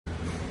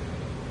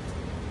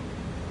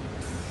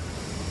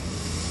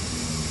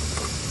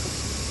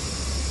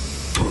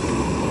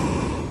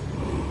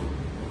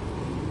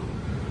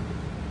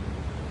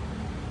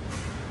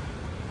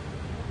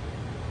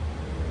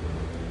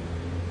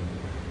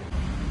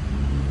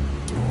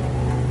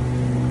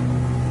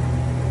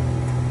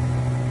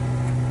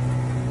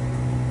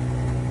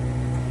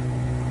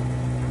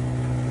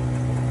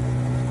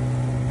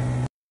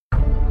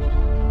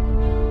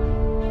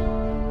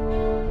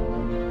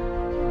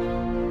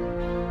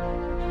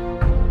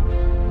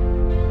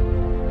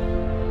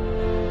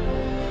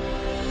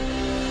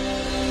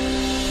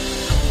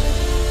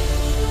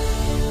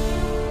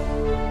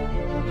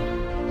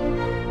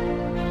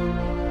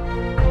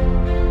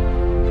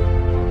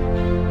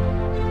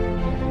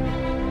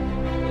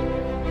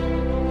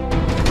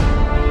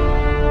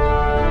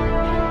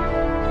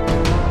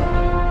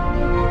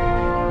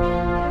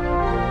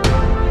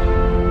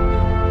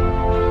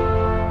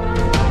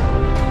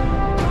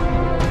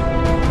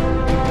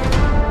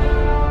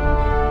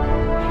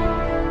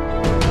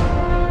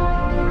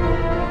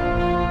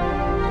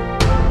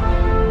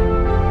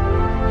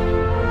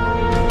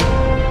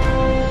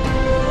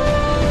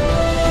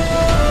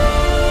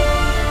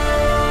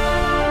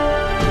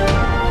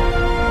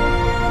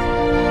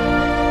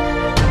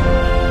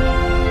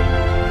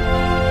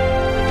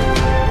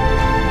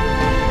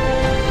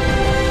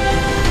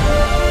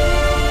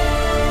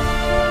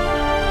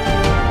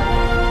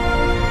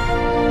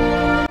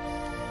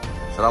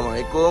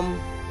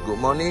Assalamualaikum. Good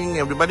morning,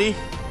 everybody.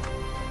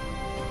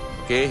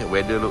 Okay,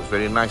 weather looks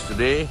very nice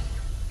today.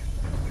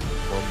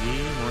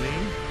 Foggy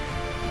morning.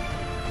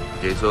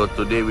 Okay, so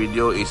today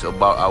video is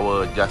about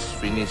our just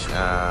finished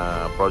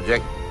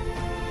project.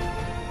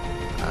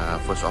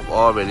 First of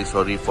all, very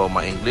sorry for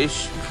my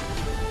English.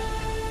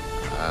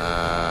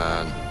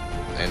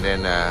 And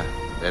then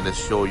let us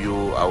show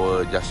you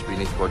our just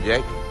finished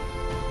project.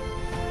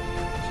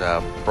 It's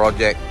a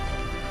project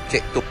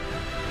Ctek.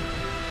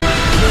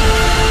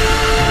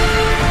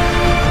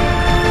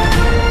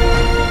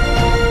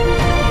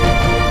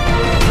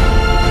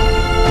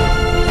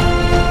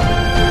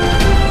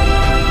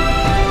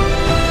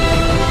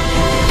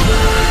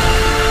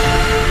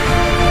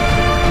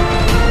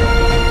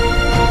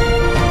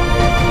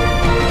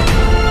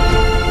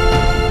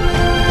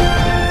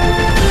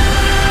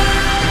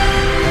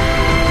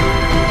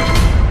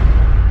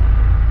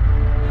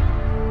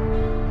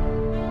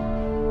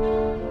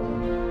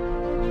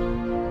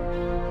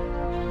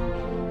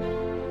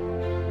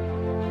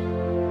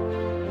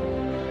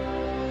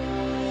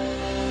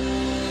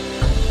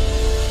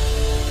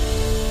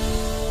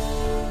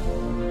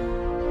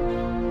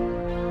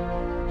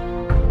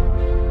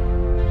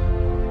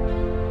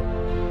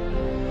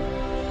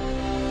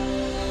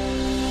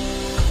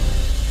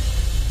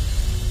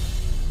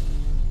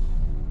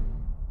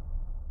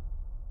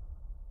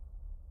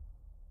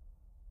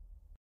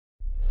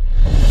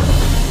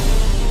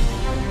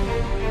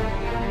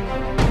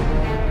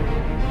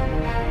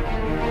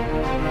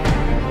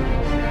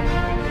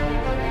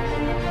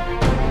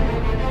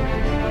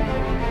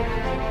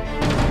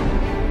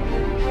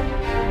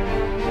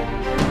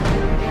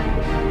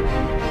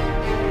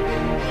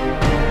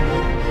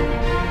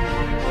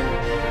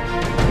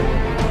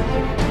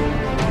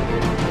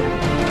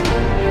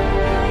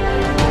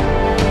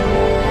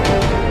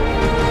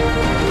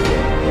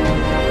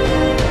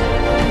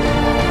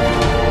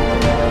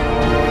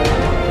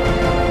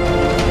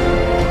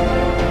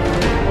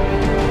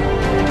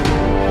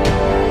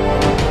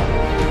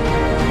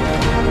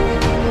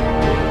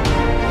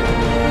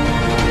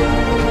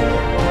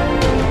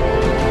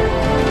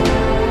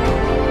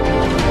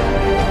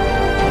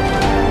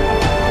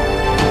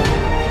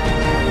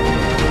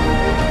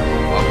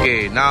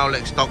 Now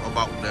let's talk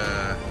about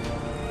the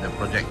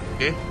project.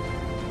 Okay,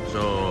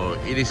 so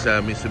it is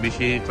a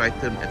Mitsubishi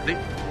Triton Ctek.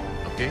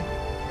 Okay,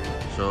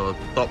 so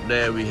top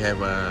there we have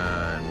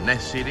a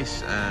Nest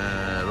series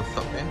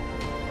rooftop fan.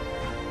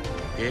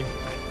 Okay,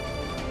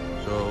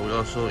 so we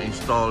also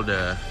install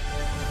the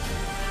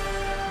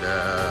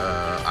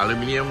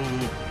aluminium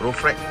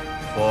roof rack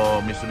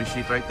for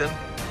Mitsubishi Triton.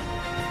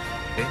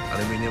 Okay,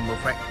 aluminium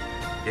roof rack.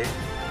 Okay,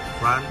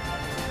 front.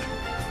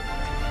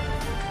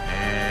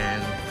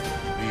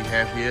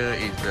 Have here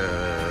is the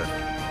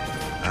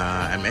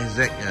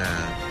MSZ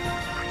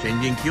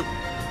changing cube.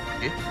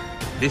 Okay,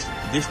 this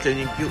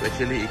changing cube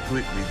actually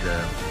equipped with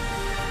the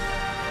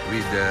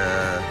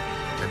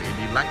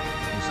LED light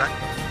inside.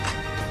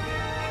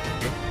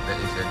 Okay, that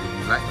is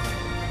LED light.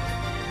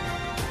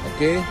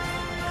 Okay,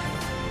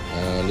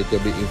 a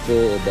little bit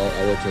info about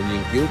our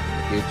changing cube.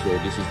 Okay, so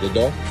this is the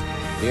door.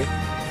 Okay,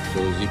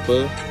 so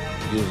zipper,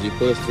 use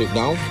zipper straight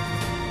down.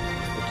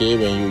 Okay,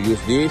 when you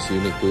use this, you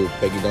need to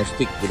peg it down,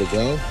 stick to the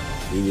ground.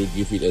 We will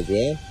give it as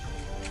well.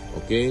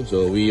 Okay,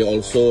 so we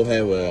also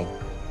have a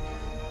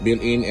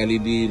built-in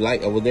LED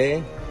light over there.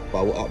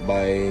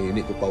 You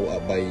need to power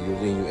up by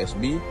using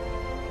USB.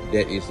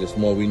 That is the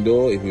small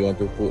window if you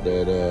want to put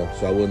the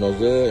shower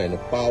nozzle and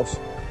the pouch,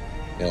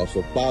 and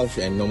also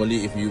pouch. And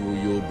normally, if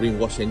you bring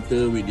wash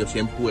center with your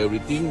shampoo,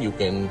 everything, you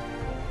can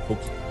hook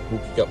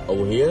it up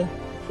over here.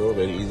 So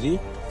very easy.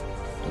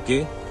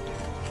 Okay.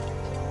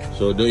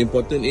 So the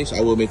important is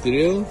our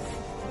material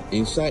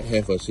inside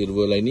have a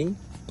silver lining,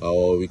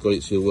 or we call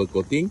it silver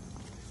coating.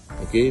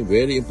 Okay,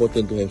 very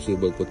important to have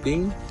silver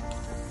coating.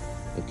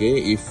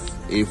 Okay, if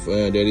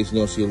there is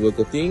no silver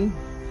coating,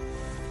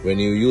 when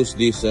you use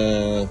this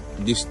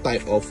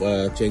type of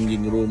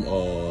changing room,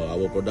 or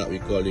our product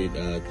we call it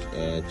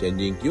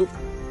changing cube,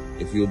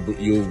 if you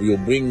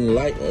bring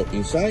light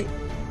inside,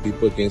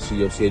 people can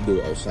see your shadow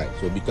outside,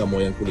 so become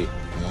wayang kulit.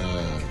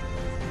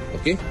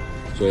 Okay,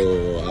 so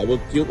our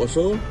cube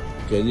also.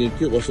 Changing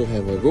cube also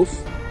have a roof,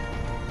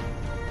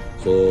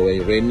 so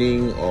when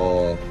raining,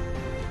 or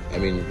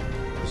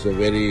it's a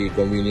very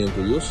convenient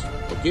to use.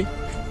 Okay,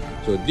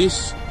 so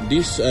this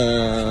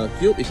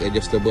cube is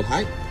adjustable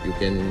height. You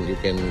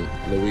can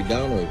lower it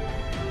down, or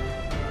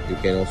you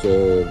can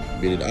also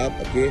build it up.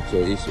 Okay, so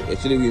it's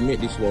actually we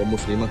made this for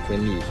Muslim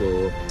friendly,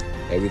 so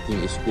everything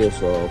is closed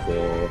for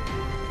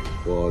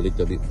a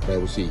little bit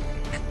privacy.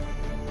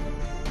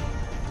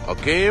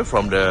 Okay,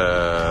 from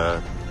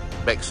the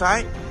back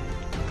side,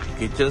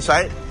 kitchen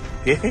side.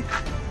 Okay,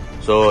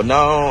 so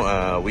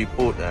now we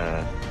put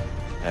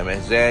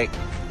MSZ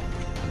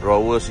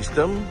drawer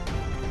system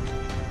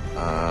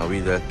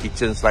with the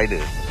kitchen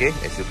slider. Okay,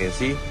 as you can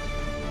see,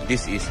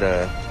 this is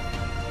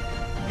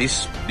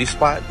this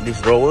part, this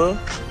drawer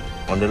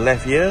on the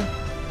left here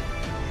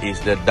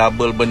is the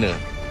double burner.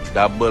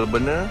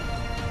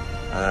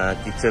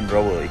 kitchen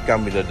drawer. It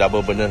comes with a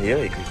double burner here.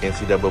 If you can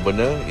see double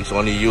burner, it's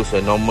only use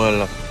a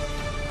normal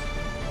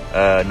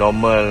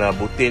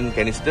butane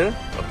canister,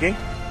 okay,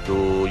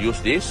 to use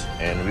this.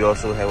 And we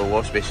also have a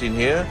wash basin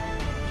here,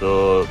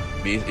 so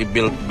it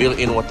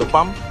built-in water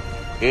pump.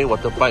 Okay,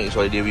 water pump is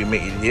already we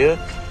make it here,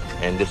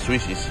 and the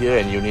switch is here,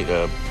 and you need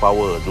a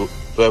power,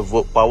 12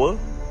 volt power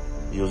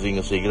using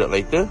a cigarette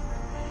lighter.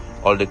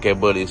 All the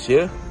cable is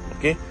here.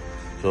 Okay,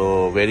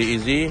 so very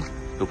easy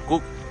to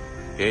cook.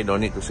 Okay,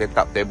 don't need to set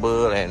up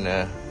table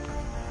and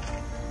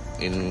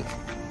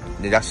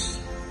just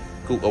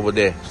cook over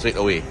there straight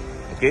away.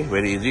 Okay,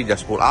 very easy,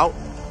 just pull out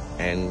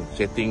and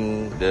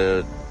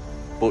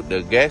put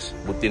the gas,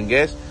 butane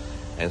gas,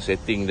 and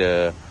setting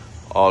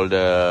all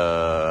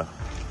the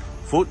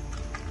food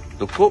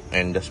to cook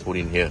and just put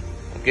in here.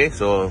 Okay,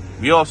 so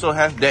we also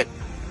have that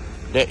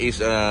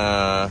is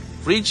a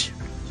fridge.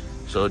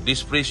 So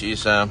this fridge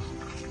is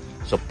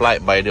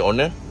supplied by the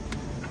owner.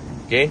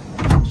 Okay,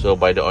 so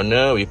by the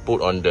owner, we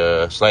put on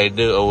the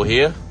slider over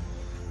here,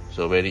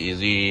 so very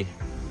easy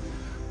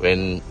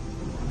when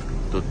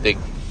to take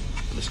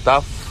the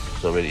stuff.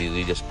 So very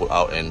easy, just put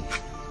out and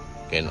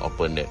can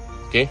open that.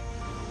 Okay,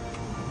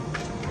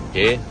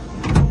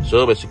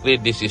 so basically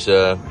this is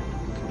a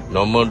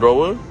normal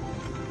drawer.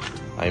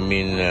 I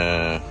mean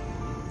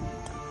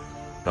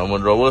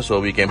normal drawer,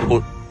 so we can put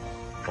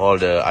all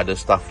the other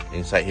stuff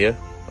inside here.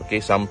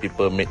 Okay, some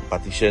people make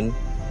partition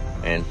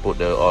and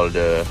put all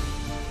the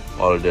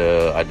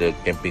other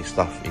camping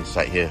stuff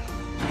inside here.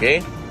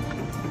 Okay,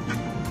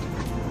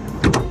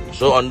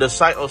 so on the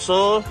side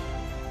also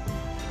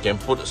can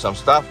put some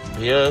stuff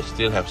here,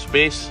 still have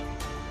space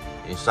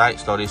inside,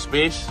 storage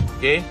space.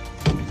 Okay,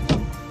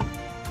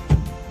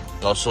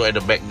 also at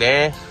the back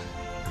there,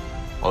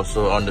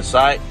 also on the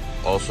side,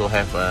 also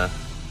have a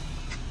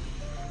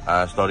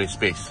storage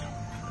space.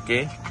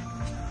 Okay,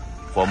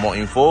 for more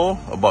info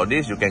about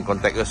this, you can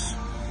contact us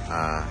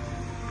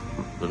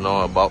to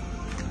know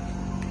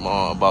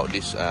more about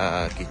this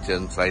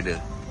kitchen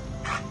slider.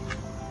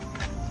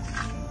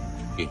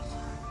 Okay,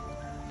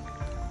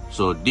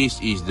 so this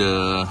is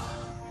the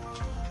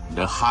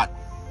heart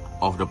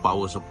of the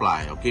power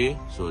supply. Okay,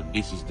 so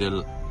this is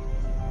the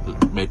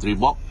battery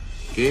box.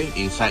 Okay,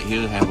 inside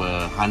here have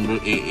a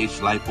 100 Ah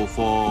LiPo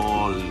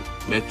 4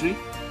 battery.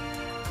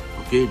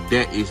 Okay,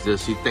 that is the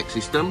Ctek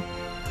system.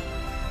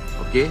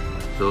 Okay,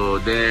 so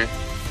there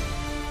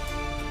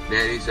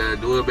is a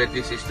dual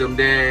battery system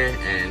there,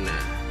 and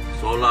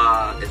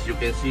solar, as you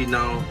can see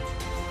now,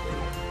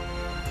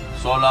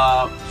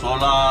 solar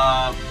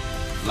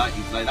light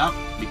is light up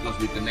because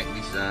we connect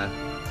this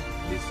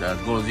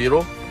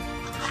Goalzero.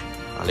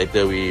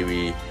 Later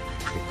we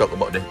talk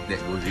about that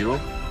Goalzero.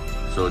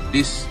 So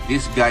this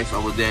guys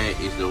over there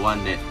is the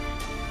one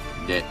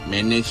that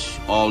manage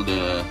all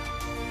the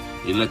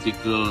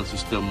electrical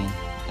system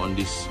on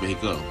this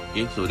vehicle.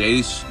 Okay, so there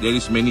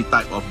is many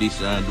type of this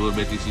dual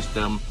battery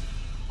system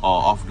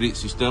or off-grid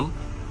system.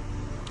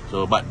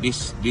 So but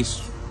this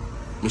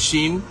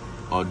machine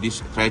or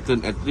this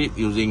Triton Athlete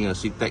using a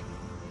Ctek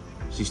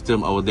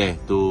system over there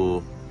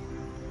to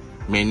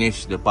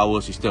manage the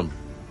power system.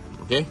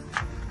 Okay,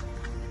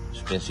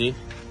 as you can see.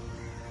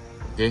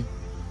 Okay,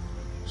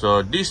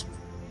 so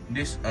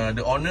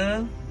the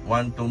owner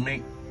want to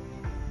make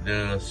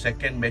the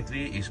second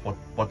battery is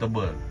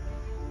portable.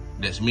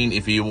 That means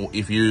if he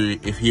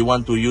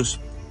want to use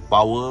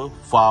power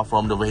far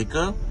from the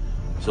vehicle,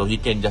 so he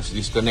can just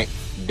disconnect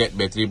that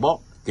battery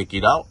box, take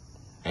it out,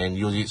 and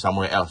use it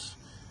somewhere else.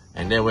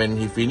 And then when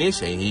he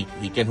finish, he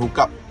can hook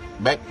up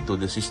back to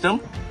the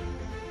system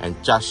and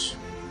charge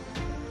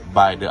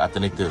by the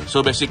alternator.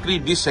 So basically,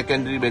 this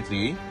secondary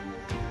battery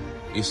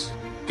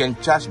can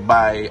charge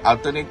by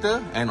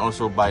alternator and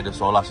also by the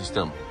solar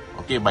system.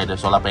 Okay, by the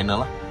solar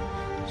panel.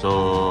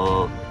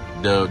 So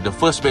the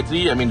first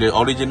battery, I mean the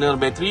original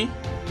battery,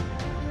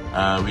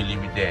 we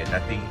leave it there.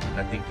 Nothing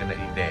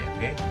connected there.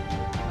 Okay, so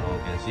you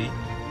can see.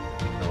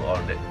 So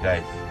all that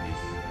guys is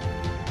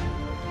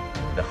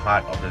the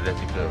heart of the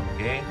electrical.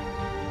 Okay.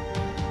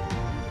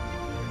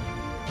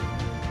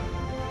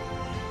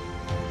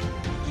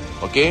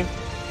 Okay.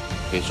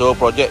 So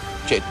project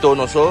Triton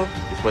also.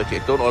 This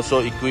project Triton also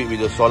equipped with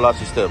the solar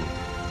system.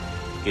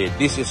 Okay,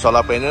 this is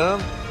solar panel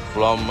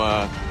from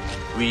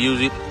we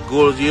use it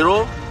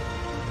Goalzero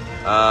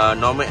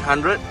Nomad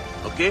 100.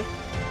 Okay,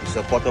 it's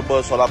a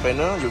portable solar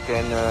panel. You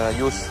can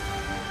use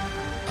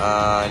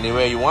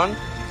anywhere you want.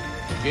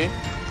 Okay,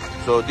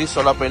 so this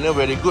solar panel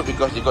very good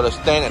because you got a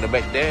stand at the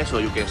back there,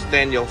 so you can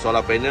stand your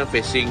solar panel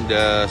facing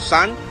the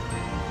sun.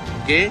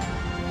 Okay,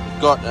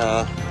 got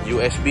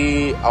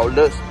USB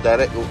outlets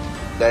direct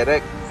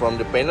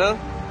from the panel.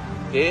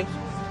 Okay,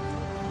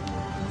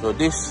 so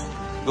this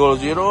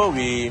Goalzero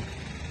we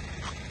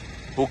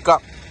hook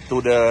up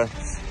to the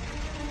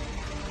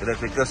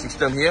electrical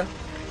system here.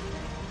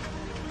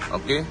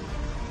 Okay,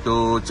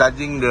 to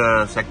charging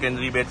the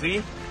secondary battery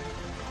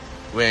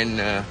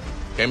when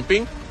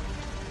camping.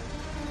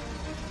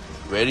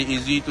 Very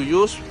easy to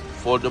use,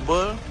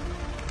 foldable,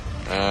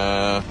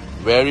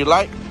 very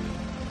light.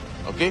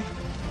 Okay,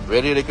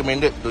 very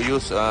recommended to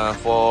use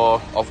for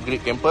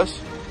off-grid campers.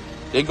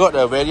 They got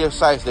a various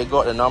size. They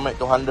got a Nomad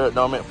 200,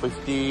 Nomad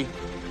 50.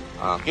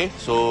 Okay,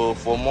 so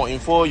for more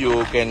info,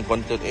 you can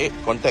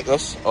contact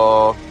us,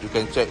 or you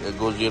can check the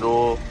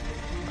Goalzero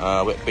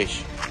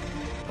webpage.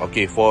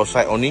 Okay, for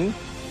side awning,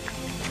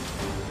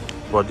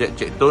 project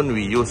Triton,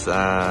 we use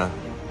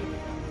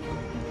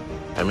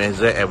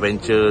MSZ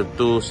Adventure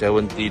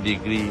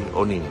 270-degree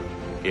awning.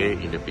 Okay,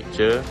 in the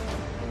picture.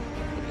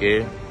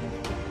 Okay,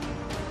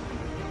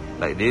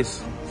 like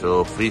this.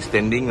 So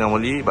freestanding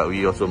normally, but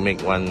we also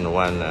make one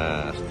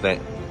stack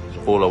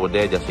full over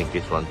there just in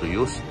case you want to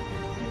use.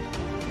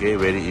 Okay,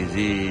 very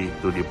easy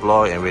to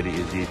deploy and very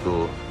easy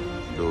to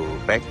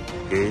pack.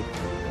 Okay,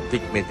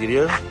 thick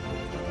material,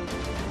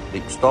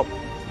 thick stop,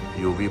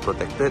 UV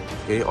protected.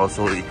 Okay,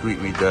 also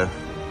equipped with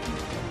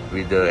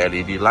the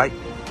LED light.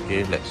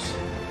 Okay, let's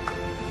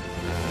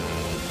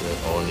the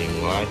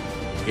awning light.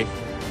 Okay,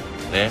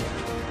 there,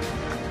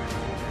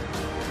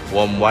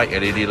 warm white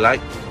LED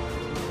light,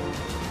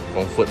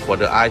 comfort for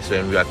the eyes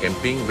when we are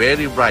camping.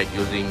 Very bright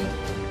using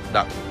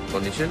dark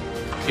condition.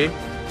 Okay,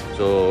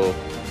 so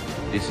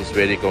this is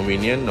very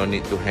convenient, no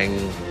need to hang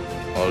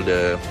all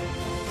the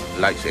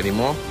lights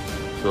anymore.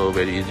 So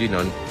very easy,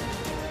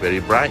 very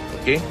bright.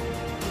 Okay,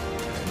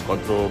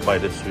 controlled by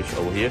the switch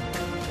over here.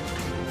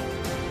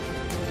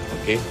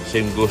 Okay,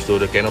 same goes to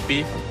the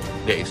canopy.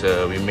 There is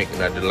we make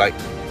another light,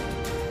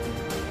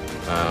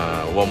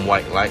 warm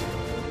white light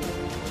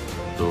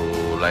to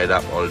light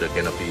up all the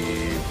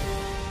canopy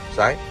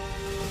side.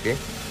 Okay,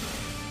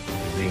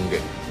 using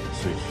that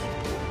switch.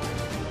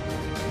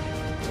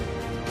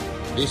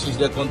 This is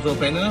the control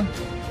panel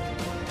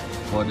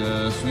for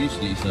the switch.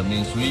 This is the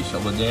main switch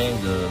over there,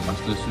 the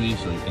master switch.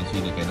 So you can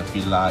see the canopy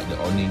light, the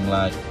awning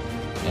light,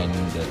 and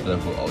the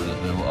 12-volt outlet.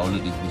 12-volt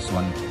outlet is this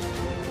one,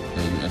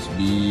 the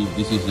USB.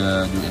 This is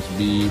the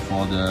USB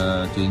for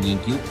the changing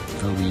cube.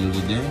 So we use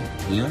it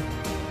here.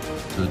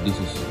 So this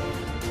is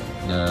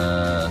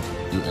the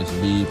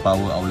USB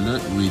power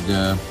outlet with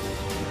the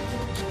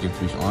escape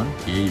switch on.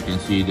 Okay, you can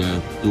see the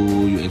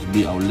two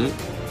USB outlet.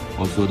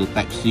 Also the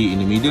Type-C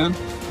in the middle.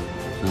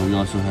 So we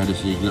also have the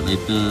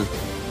regulator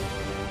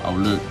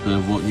outlet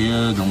 12 volt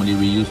here. Normally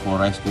we use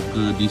for rice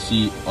cooker,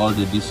 DC, all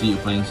the DC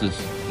appliances.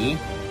 Okay,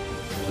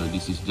 so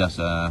this is just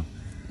the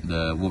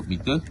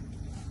voltmeter.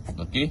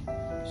 Okay,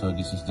 so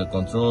this is the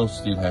control.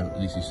 Still have,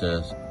 this is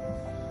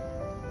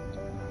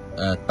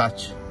a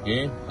touch.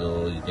 Okay,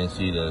 so you can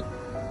see the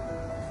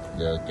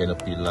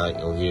canopy light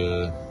over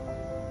here.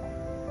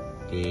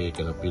 Okay,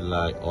 canopy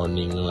light,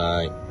 awning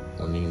light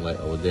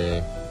over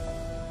there.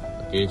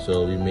 Okay,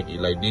 so we make it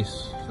like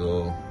this,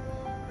 so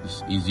it's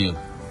easier.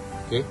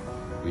 Okay,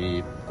 we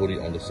put it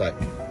on the side.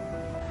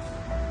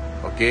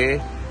 Okay,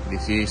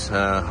 this is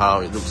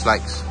how it looks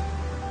like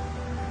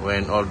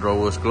when all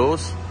drawers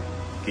close.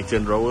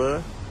 Kitchen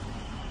drawer,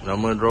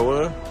 normal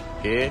drawer.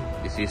 Okay,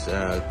 this is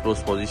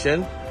closed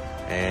position,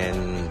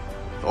 and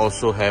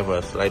also have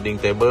a sliding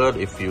table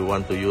if you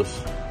want to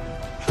use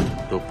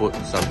to put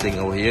something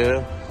over here.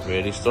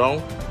 Very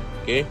strong.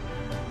 Okay,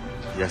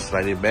 just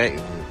slide it back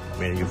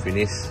when you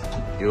finish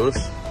use.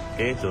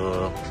 Okay,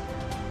 so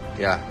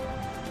yeah,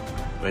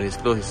 when it's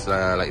closed, it's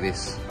like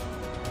this,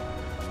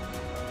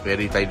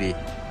 very tidy.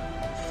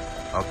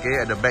 Okay,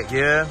 at the back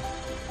here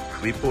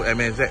we put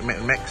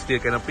MadMax steel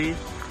canopy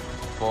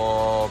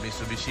for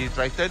Mitsubishi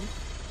Triton.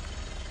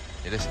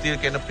 It's a steel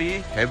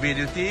canopy, heavy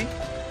duty,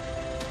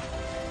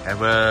 have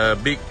a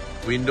big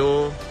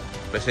window,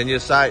 passenger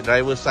side,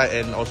 driver side,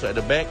 and also at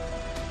the back.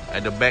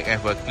 At the back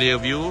have a clear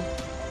view,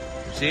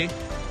 you see.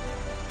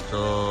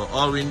 So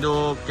all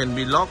window can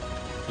be locked,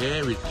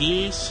 okay, with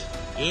keys.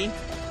 Okay,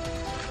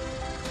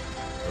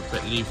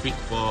 perfectly fit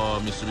for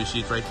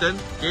Mitsubishi Triton.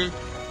 Okay,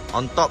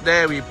 on top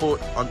there we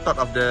put, on top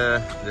of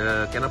the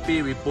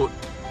canopy, we put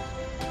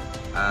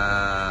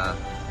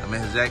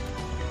MSZ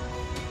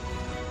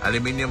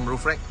aluminium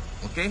roof rack.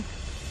 Okay,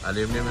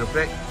 aluminium roof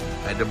rack.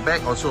 At the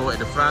back, also at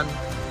the front,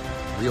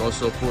 we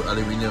also put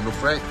aluminium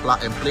roof rack, plug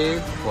and play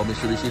for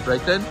Mitsubishi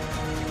Triton.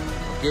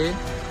 Okay,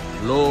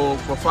 low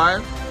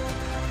profile.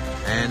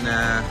 And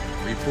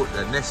we put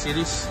the next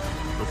series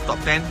Rooftop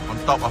 10 on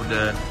top of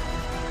the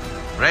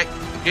rack.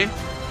 Okay,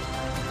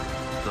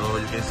 so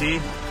you can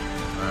see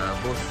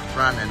both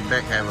front and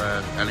back have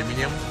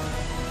aluminium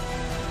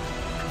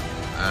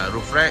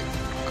roof rack.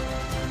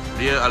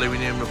 Rear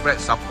aluminium roof rack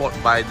support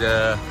by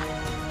the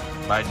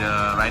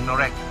Rhino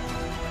rack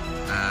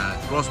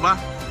crossbar.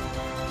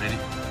 Very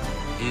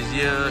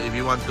easier if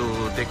you want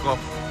to take off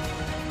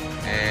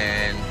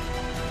and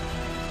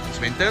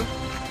dismantle.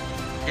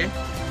 Okay.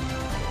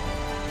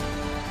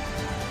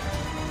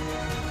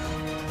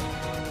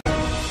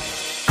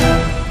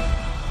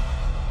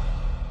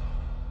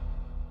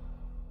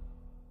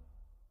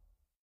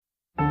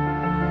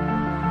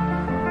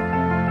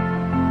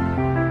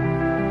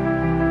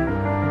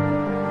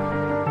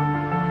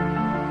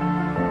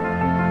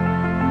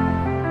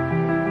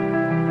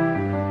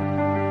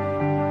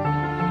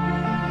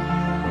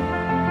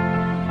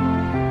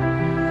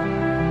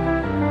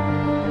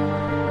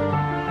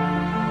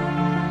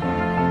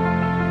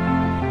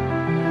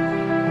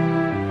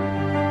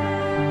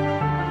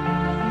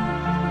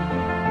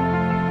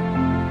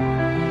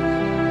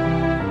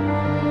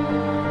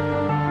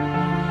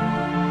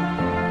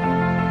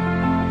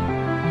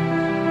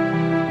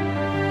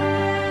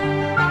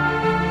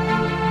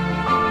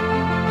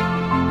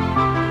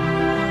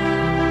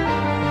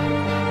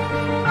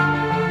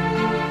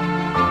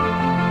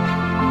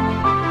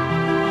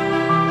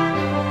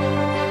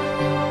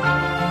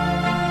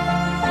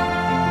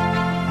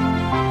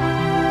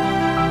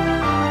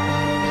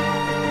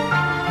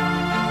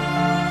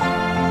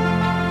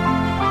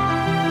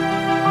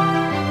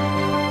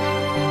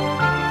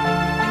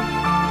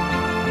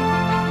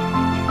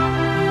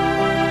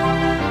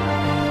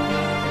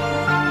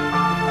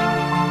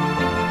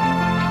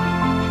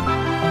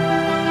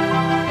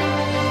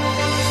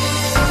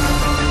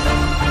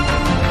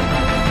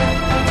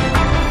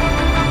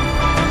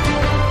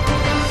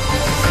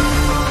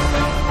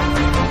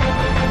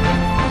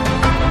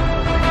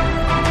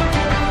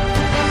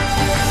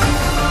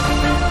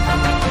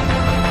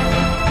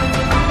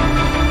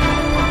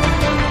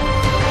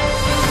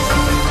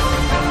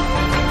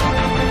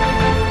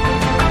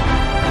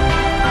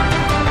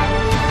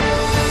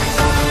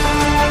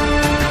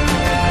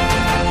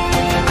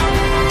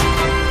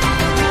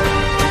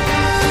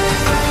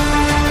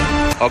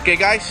 Okay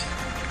guys,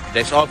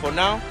 that's all for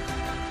now.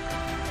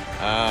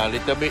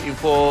 Little bit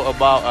info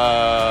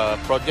about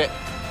project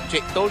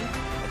Triton.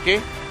 Okay.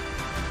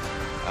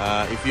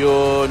 If you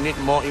need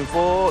more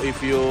info,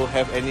 if you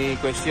have any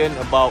question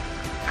about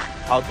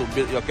how to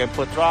build your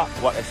camper truck,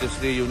 what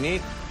accessory you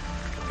need,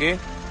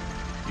 okay,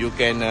 you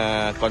can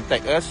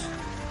contact us,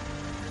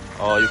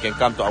 or you can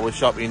come to our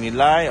shop in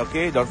Nilai.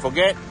 Okay, don't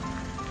forget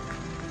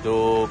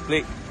to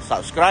click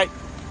subscribe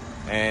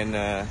and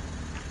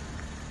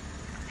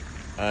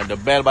the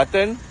bell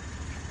button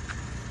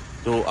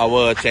to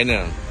our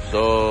channel.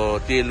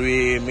 So till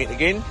we meet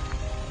again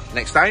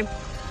next time,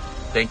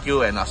 thank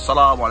you and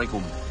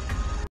Assalamualaikum.